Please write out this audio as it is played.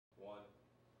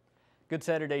Good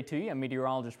Saturday to you. I'm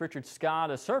meteorologist Richard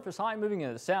Scott. A surface high moving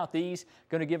into the southeast,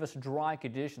 going to give us dry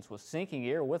conditions with sinking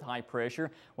air with high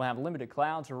pressure. We'll have limited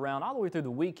clouds around all the way through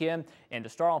the weekend. And to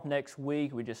start off next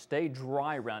week, we just stay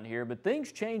dry around here. But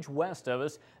things change west of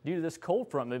us due to this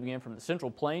cold front moving in from the central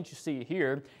plains. You see it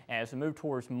here as we move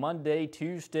towards Monday,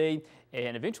 Tuesday,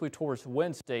 and eventually towards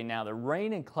Wednesday. Now, the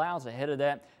rain and clouds ahead of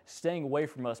that staying away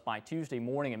from us by Tuesday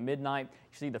morning and midnight.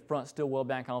 You see the front still well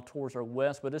back off towards our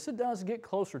west, but as it does get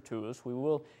closer to us, we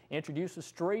will introduce a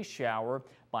stray shower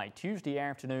by Tuesday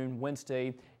afternoon,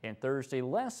 Wednesday, and Thursday.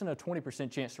 Less than a 20%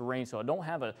 chance to rain, so I don't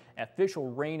have an official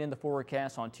rain in the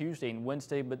forecast on Tuesday and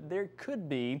Wednesday, but there could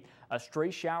be a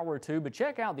stray shower or two. But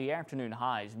check out the afternoon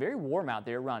highs. Very warm out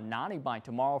there, around 90 by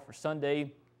tomorrow for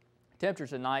Sunday.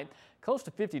 Temperatures at night close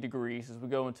to 50 degrees as we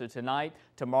go into tonight,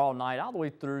 tomorrow night, all the way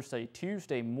through, say,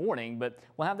 Tuesday morning. But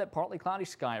we'll have that partly cloudy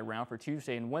sky around for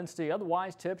Tuesday and Wednesday.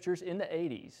 Otherwise, temperatures in the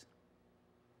 80s.